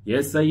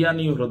 యేసయ్య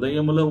నీ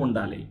హృదయములో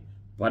ఉండాలి.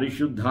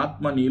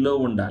 పరిశుద్ధాత్మ నీలో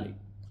ఉండాలి.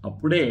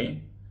 అప్పుడే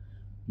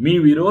మీ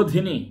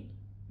విరోధిని,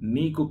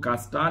 నీకు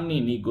కష్టాన్ని,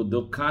 నీకు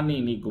దుఃఖాన్ని,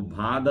 నీకు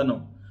బాధను,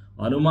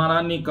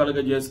 అనుమానాన్ని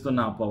కలుగజేస్తున్న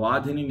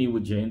అపవాదిని నీవు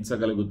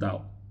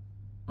జయించగలుగుతావు.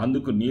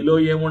 అందుకు నీలో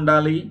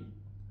ఏముండాలి?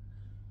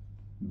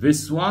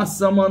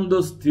 విశ్వాసమందు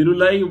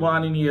స్థిరులై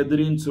వానిని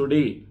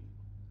ఎదిరించుడి.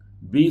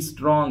 Be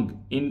strong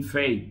in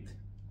faith.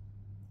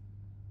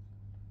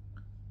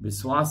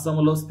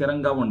 విశ్వాసములో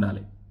స్థిరంగా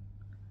ఉండాలి.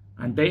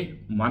 అంటే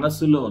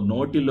మనసులో,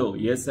 నోటిలో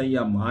యేసయ్య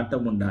మాట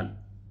ఉండాలి.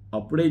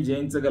 అప్పుడే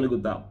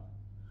జయించగలుగుతావు.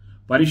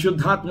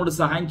 పరిశుద్ధాత్ముడు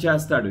సహాయం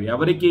చేస్తాడు.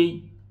 ఎవరికి?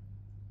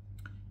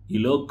 ఈ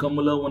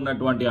లోకములో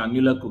ఉన్నటువంటి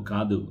అన్యులకు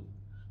కాదు,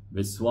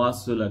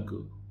 విశ్వాసులకు.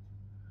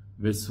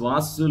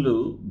 విశ్వాసులు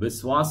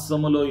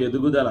విశ్వాసములో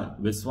ఎదుగుదల,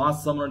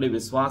 విశ్వాసము నుండి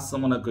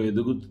విశ్వాసమునకు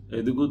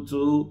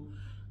ఎదుగుచూ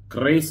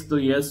క్రీస్తు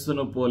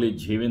యేసును పోలి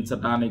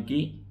జీవించటానికి,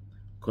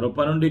 కృప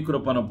నుండి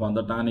కృపను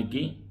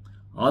పొందటానికి,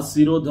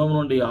 ఆశీర్వాదం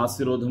నుండి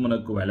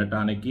ఆశీర్వాదమునకు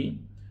వెళ్ళటానికి,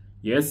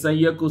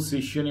 యేసయ్యకు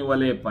శిష్యుని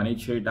వలె పని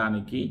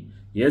చేయటానికి,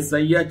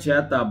 యేసయ్య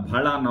చేత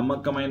బడా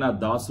నమ్మకమైన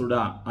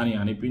దాసుడా అని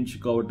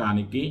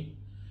అనిపించుకోవటానికి,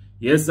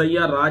 యేసయ్య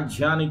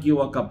రాజ్యానికి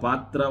ఒక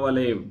పాత్ర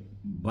వలె,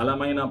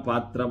 బలమైన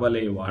పాత్ర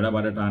వలె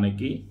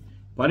వాడబడటానికి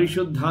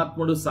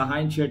పరిశుద్ధాత్ముడు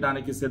సహాయం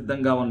చేయటానికి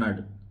సిద్ధంగా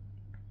ఉన్నాడు.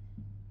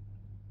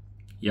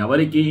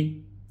 ఎవరికి?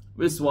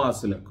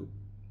 విశ్వాసులకు.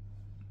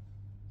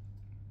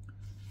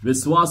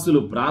 విశ్వాసులు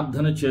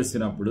ప్రార్థన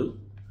చేసినప్పుడు,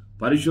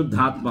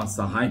 పరిశుద్ధాత్మ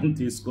సహాయం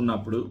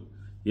తీసుకున్నప్పుడు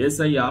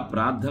యేసయ్య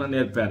ప్రార్థన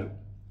నేర్పారు.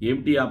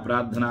 ఏమిటి ఆ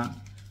ప్రార్థన?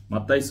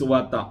 మత్తయి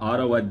సువార్త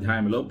 6వ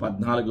అధ్యాయంలో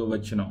 14వ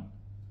వచనం,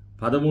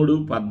 13,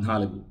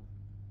 14.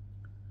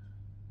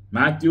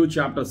 Matthew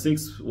chapter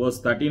 6 verse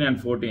 13 and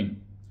 14.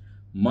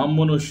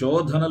 మమ్మును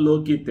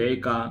శోధనలోకి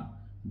తేక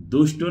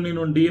దుష్టుని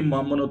నుండి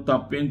మమ్మును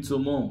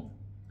తప్పించుము.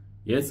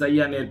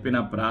 యేసయ్య నేర్పిన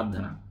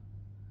ప్రార్థన.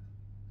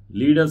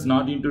 Lead us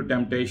not into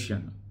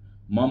temptation.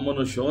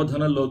 మమ్మును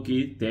శోధనలోకి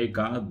తేక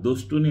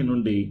దుష్టుని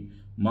నుండి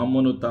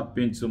మమ్మును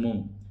తప్పించుము.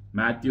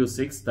 Matthew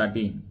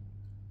 6:13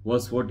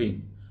 verse 14.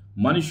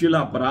 మనుషుల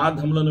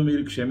అపరాధములను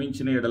మీరు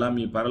క్షమించిన ఎడల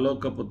మీ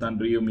పరలోకపు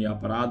తండ్రియు మీ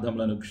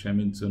అపరాధములను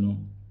క్షమించును.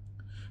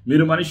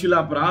 మీరు మనుషుల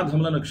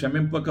అపరాధములను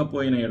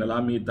క్షమింపకపోయిన ఎడల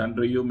మీ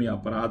తండ్రియు మీ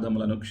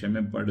అపరాధములను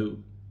క్షమింపడు.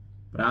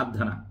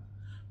 ప్రార్థన,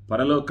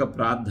 పరలోక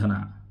ప్రార్థన,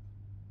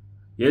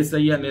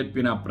 యేసయ్య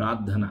నేర్పిన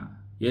ప్రార్థన,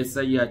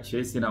 యేసయ్య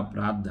చేసిన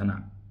ప్రార్థన.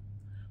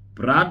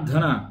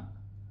 ప్రార్థన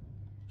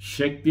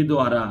శక్తి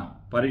ద్వారా,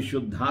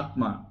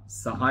 పరిశుద్ధాత్మ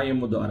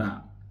సహాయము ద్వారా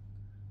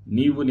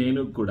నీవు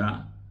నేను కూడా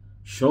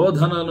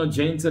శోధనను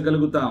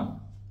జయించగలుగుతాం.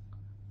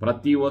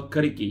 ప్రతి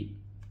ఒక్కరికి,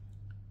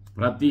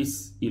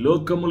 ఈ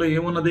లోకములో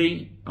ఏమున్నది?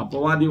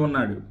 అపవాది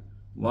ఉన్నాడు.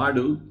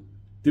 వాడు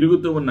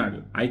తిరుగుతూ ఉన్నాడు.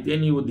 అయితే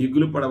నీవు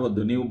దిగులు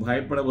పడవద్దు, నీవు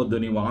భయపడవద్దు,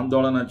 నీవు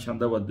ఆందోళన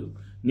చెందవద్దు.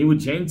 నీవు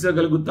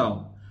జయించగలుగుతావు.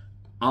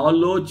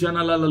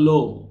 ఆలోచనలలో,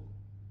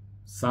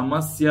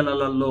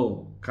 సమస్యలలో,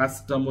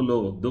 కష్టములో,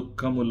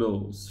 దుఃఖములో,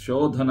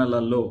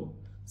 శోధనలలో,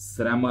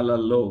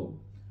 శ్రమలలో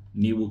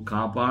నీవు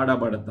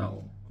కాపాడబడతావు.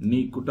 నీ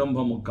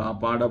కుటుంబము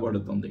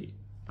కాపాడబడుతుంది.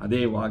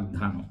 అదే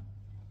వాగ్దానం.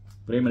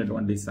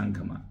 ప్రేమైనటువంటి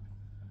సంఘమా,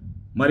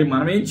 మరి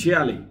మనమేం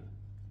చేయాలి?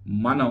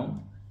 మనం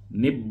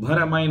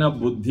నిబ్బరమైన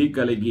బుద్ధి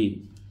కలిగి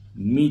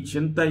మీ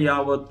చింత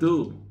యావత్తు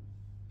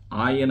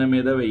ఆయన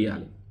మీద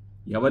వెయ్యాలి.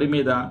 ఎవరి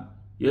మీద?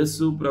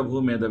 యేసు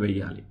ప్రభు మీద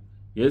వెయ్యాలి.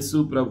 యేసు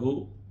ప్రభు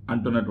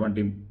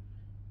అంటున్నటువంటి,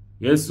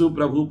 యేసు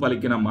ప్రభు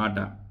పలికిన మాట,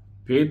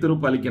 పేతురు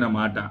పలికిన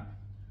మాట.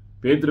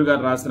 పేతురు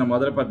గారు రాసిన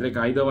మొదటి పత్రిక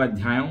 5వ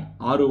అధ్యాయం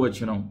 6వ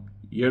వచనం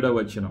 7వ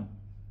వచనం.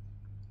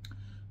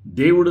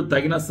 దేవుడు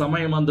తగిన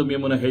సమయమందు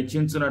మిమ్మల్ని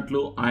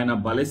హెచ్చించునట్లు ఆయన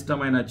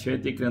బలిష్టమైన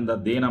చేతి క్రింద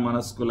దీన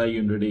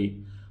మనస్కులయ్యుండుడి.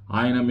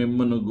 ఆయన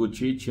మిమ్మల్ని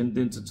గూర్చి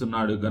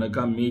చింతించుచున్నాడు గనుక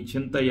మీ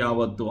చింత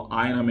యావత్తు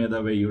ఆయన మీద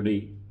వేయుడి.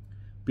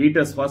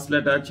 Peter's first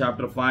letter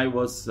chapter 5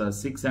 verse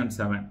 6 and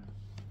 7.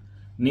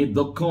 నీ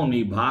దుఃఖం,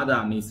 నీ బాధ,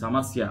 నీ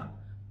సమస్య,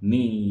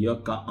 నీ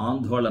యొక్క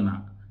ఆందోళన,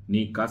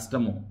 నీ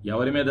కష్టము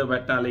ఎవరి మీద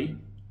పెట్టాలి?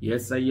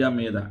 యేసయ్య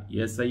మీద,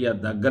 యేసయ్య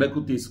దగ్గరకు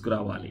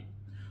తీసుకురావాలి.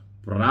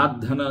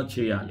 ప్రార్థన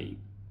చేయాలి.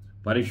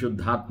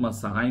 పరిశుద్ధాత్మ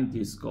సహాయం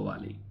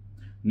తీసుకోవాలి.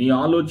 నీ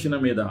ఆలోచన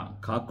మీద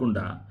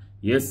కాకుండా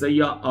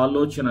యేసయ్య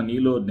ఆలోచన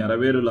నీలో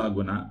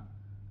నెరవేరులాగున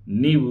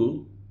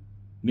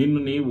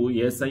నిన్ను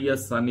యేసయ్య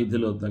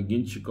సన్నిధిలో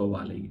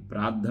తగ్గించుకోవాలి.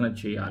 ప్రార్థన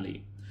చేయాలి.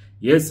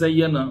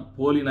 యేసయ్యను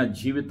పోలిన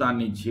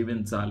జీవితాన్ని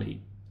జీవించాలి.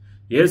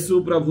 యేసు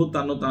ప్రభు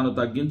తన్ను తాను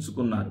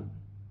తగ్గించుకున్నారు.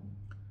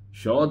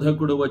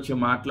 శోధకుడు వచ్చి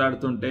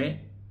మాట్లాడుతుంటే,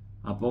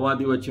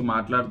 అపవాది వచ్చి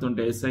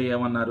మాట్లాడుతుంటే యేసయ్య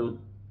ఏమన్నారు?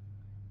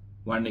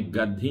 వాణ్ణి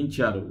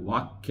గద్దించారు.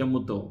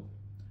 వాక్యముతో,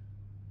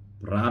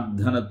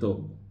 ప్రార్థనతో,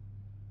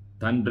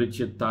 తండ్రి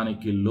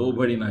చిత్తానికి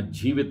లోబడిన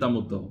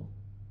జీవితముతో,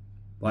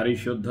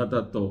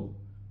 పరిశుద్ధతతో,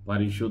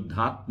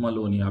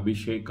 పరిశుద్ధాత్మలోని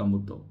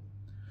అభిషేకముతో.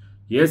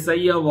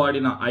 యేసయ్య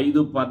వాడిన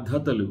 5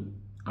 పద్ధతులు,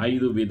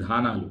 5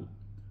 విధానాలు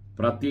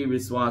ప్రతి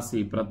విశ్వాసి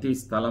ప్రతి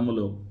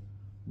స్థలములో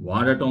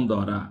వాడటం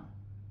ద్వారా,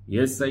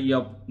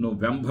 యేసయ్యను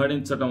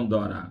వెంబడించటం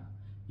ద్వారా,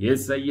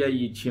 యేసయ్య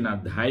ఇచ్చిన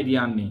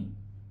ధైర్యాన్ని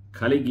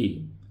కలిగి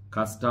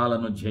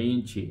కష్టాలను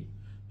జయించి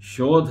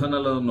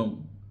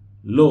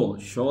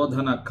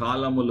శోధన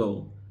కాలములో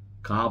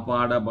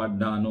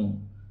కాపాడబడ్డాను,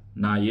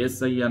 నా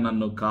యేసయ్య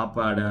నన్ను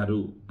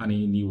కాపాడారు అని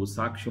నీవు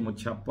సాక్ష్యము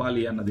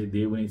చెప్పాలి అన్నది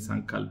దేవుని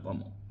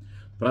సంకల్పము.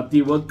 ప్రతి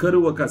ఒక్కరూ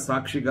ఒక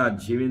సాక్షిగా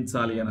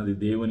జీవించాలి అన్నది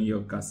దేవుని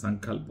యొక్క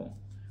సంకల్పం.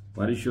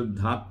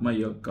 పరిశుద్ధాత్మ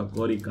యొక్క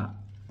కోరిక.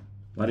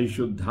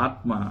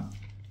 పరిశుద్ధాత్మ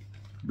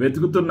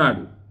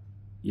వెతుకుతున్నాడు.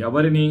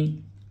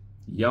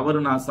 ఎవరు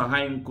నా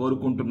సహాయం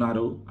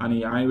కోరుకుంటున్నారు అని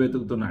ఆయన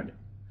వెతుకుతున్నాడు.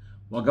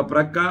 ఒక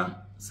ప్రక్క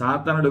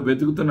సాతానుడు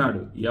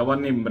వెతుకుతున్నాడు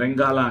ఎవరిని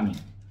మృంగాలా అని.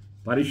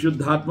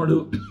 పరిశుద్ధాత్ముడు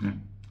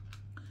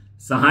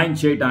సహాయం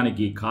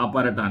చేయటానికి,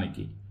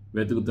 కాపాడటానికి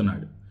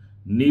వెతుకుతున్నాడు.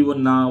 నీవు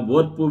నా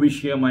ఓర్పు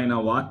విషయమైన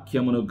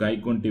వాక్యమును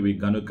గైకొంటివి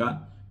గనుక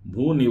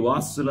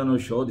భూనివాసులను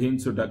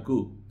శోధించుటకు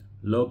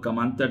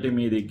లోకమంతటి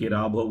మీదికి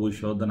రాబోవు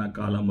శోధన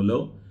కాలములో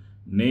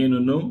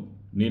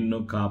నిన్ను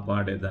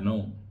కాపాడేదను.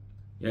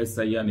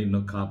 యేసయ్య నిన్ను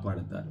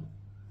కాపాడతారు.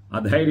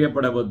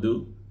 అధైర్యపడవద్దు,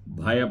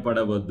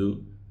 భయపడవద్దు,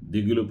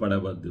 దిగులు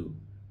పడవద్దు.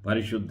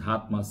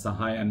 పరిశుద్ధాత్మ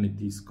సహాయాన్ని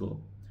తీసుకో.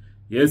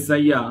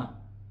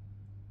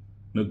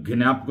 యేసయ్యను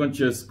జ్ఞాపకం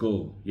చేసుకో.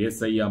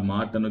 యేసయ్య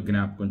మాటను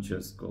జ్ఞాపకం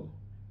చేసుకో.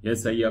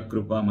 యేసయ్య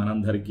కృప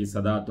మనందరికీ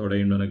సదా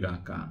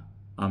తోడైండునుగాక.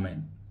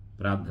 ఆమేన్.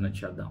 ప్రార్థన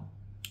చేద్దాం.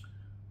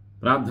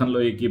 ప్రార్థనలో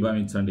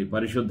ఏకీభవించండి.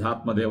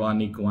 పరిశుద్ధాత్మ దేవా,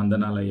 నీకు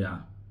వందనాలయ్యా.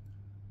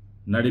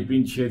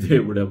 నడిపించే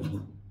దేవుడవు.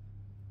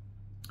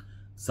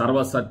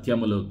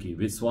 సర్వసత్యములోకి,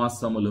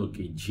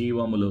 విశ్వాసములోకి,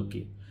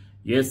 జీవములోకి,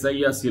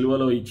 యేసయ్య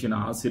సిలువలో ఇచ్చిన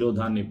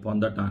ఆశీర్వాదాన్ని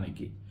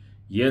పొందటానికి,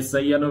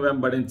 యేసయ్యను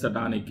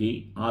వెంబడించటానికి,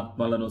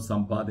 ఆత్మలను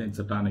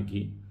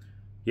సంపాదించటానికి,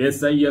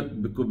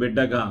 యేసయ్యకు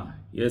బిడ్డగా,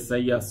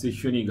 యేసయ్య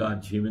శిష్యునిగా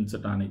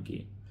జీవించటానికి,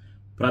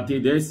 ప్రతి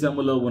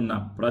దేశములో ఉన్న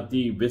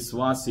ప్రతి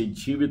విశ్వాసి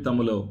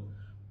జీవితములో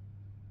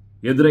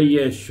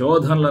ఎదురయ్యే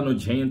శోధనలను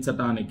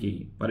జయించటానికి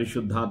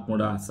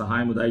పరిశుద్ధాత్ముడా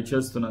సహాయము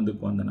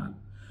దయచేస్తున్నందుకు వందనాలు.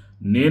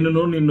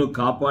 నిన్ను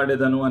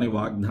కాపాడేదను అని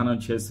వాగ్దానం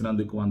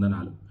చేసినందుకు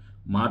వందనాలు.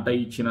 మాట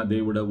ఇచ్చిన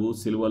దేవుడవు,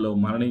 సిలువలో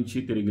మరణించి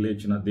తిరిగి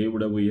లేచిన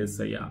దేవుడవు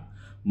యేసయ్య,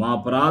 మా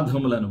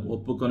అపరాధములను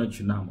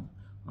ఒప్పుకొనుచున్నాము.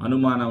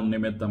 అనుమానం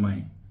నిమిత్తమై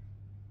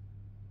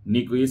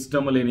నీకు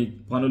ఇష్టము లేని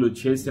పనులు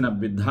చేసిన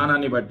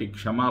విధానాన్ని బట్టి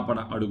క్షమాపణ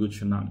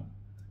అడుగుచున్నాము.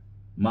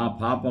 మా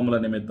పాపముల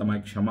నిమిత్తమై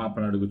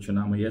క్షమాపణ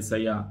అడుగుచున్నాము.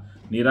 యేసయ్య,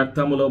 నీ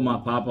రక్తములో మా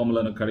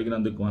పాపములను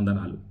కడిగినందుకు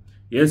వందనాలు.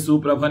 యేసు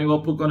ప్రభుని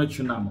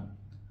ఒప్పుకొనుచున్నాము.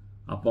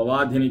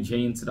 అపవాదిని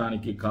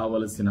జయించడానికి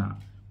కావలసిన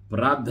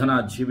ప్రార్థనా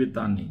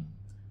జీవితాన్ని,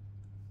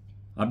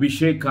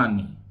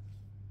 అభిషేకాన్ని,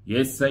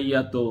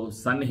 యేసయ్యతో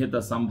సన్నిహిత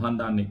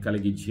సంబంధాన్ని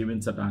కలిగి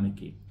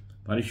జీవించటానికి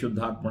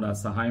పరిశుద్ధాత్ముడ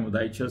సహాయం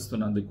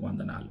దయచేస్తున్నందుకు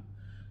వందనాలు.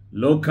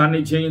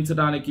 లోకాన్ని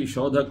జయించడానికి,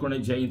 శోధకుని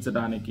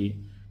జయించడానికి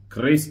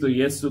క్రీస్తు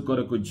యేసు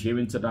కొరకు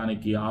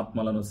జీవించడానికి,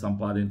 ఆత్మలను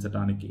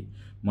సంపాదించడానికి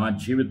మా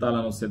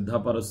జీవితాలను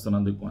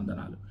సిద్ధపరుస్తున్నందుకు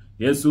వందనాలు.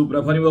 యేసు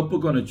ప్రభుని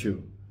ఒప్పుకొనుచు,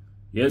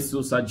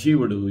 యేసు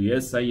సజీవుడు,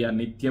 యేసయ్య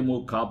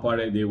నిత్యము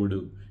కాపాడే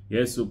దేవుడు,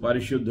 యేసు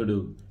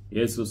పరిశుద్ధుడు,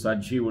 యేసు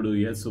సజీవుడు,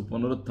 యేసు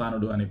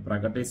పునరుత్థానుడు అని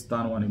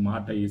ప్రకటిస్తాను అని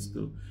మాట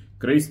ఇస్తూ,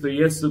 క్రీస్తు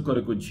యేసు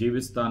కొరకు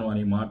జీవిస్తాను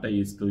అని మాట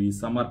ఇస్తూ ఈ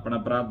సమర్పణ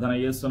ప్రార్థన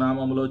యేసు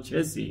నామములో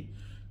చేసి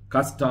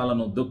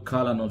కష్టాలను,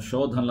 దుఃఖాలను,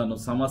 శోధనలను,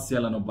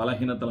 సమస్యలను,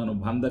 బలహీనతలను,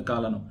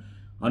 బంధకాలను,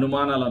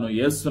 అనుమానాలను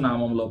యేసు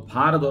నామములో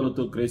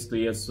పారదోలుతూ క్రీస్తు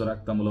యేసు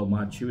రక్తములో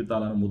మా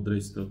జీవితాలను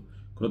ముద్రిస్తూ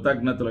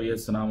కృతజ్ఞతలు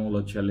యేసు నామములో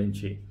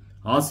చెల్లించి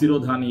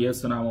ఆశీర్వాదాన్ని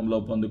యేసు నామములో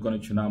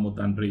పొందుకొనుచున్నాము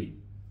తండ్రి.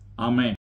 ఆమేన్.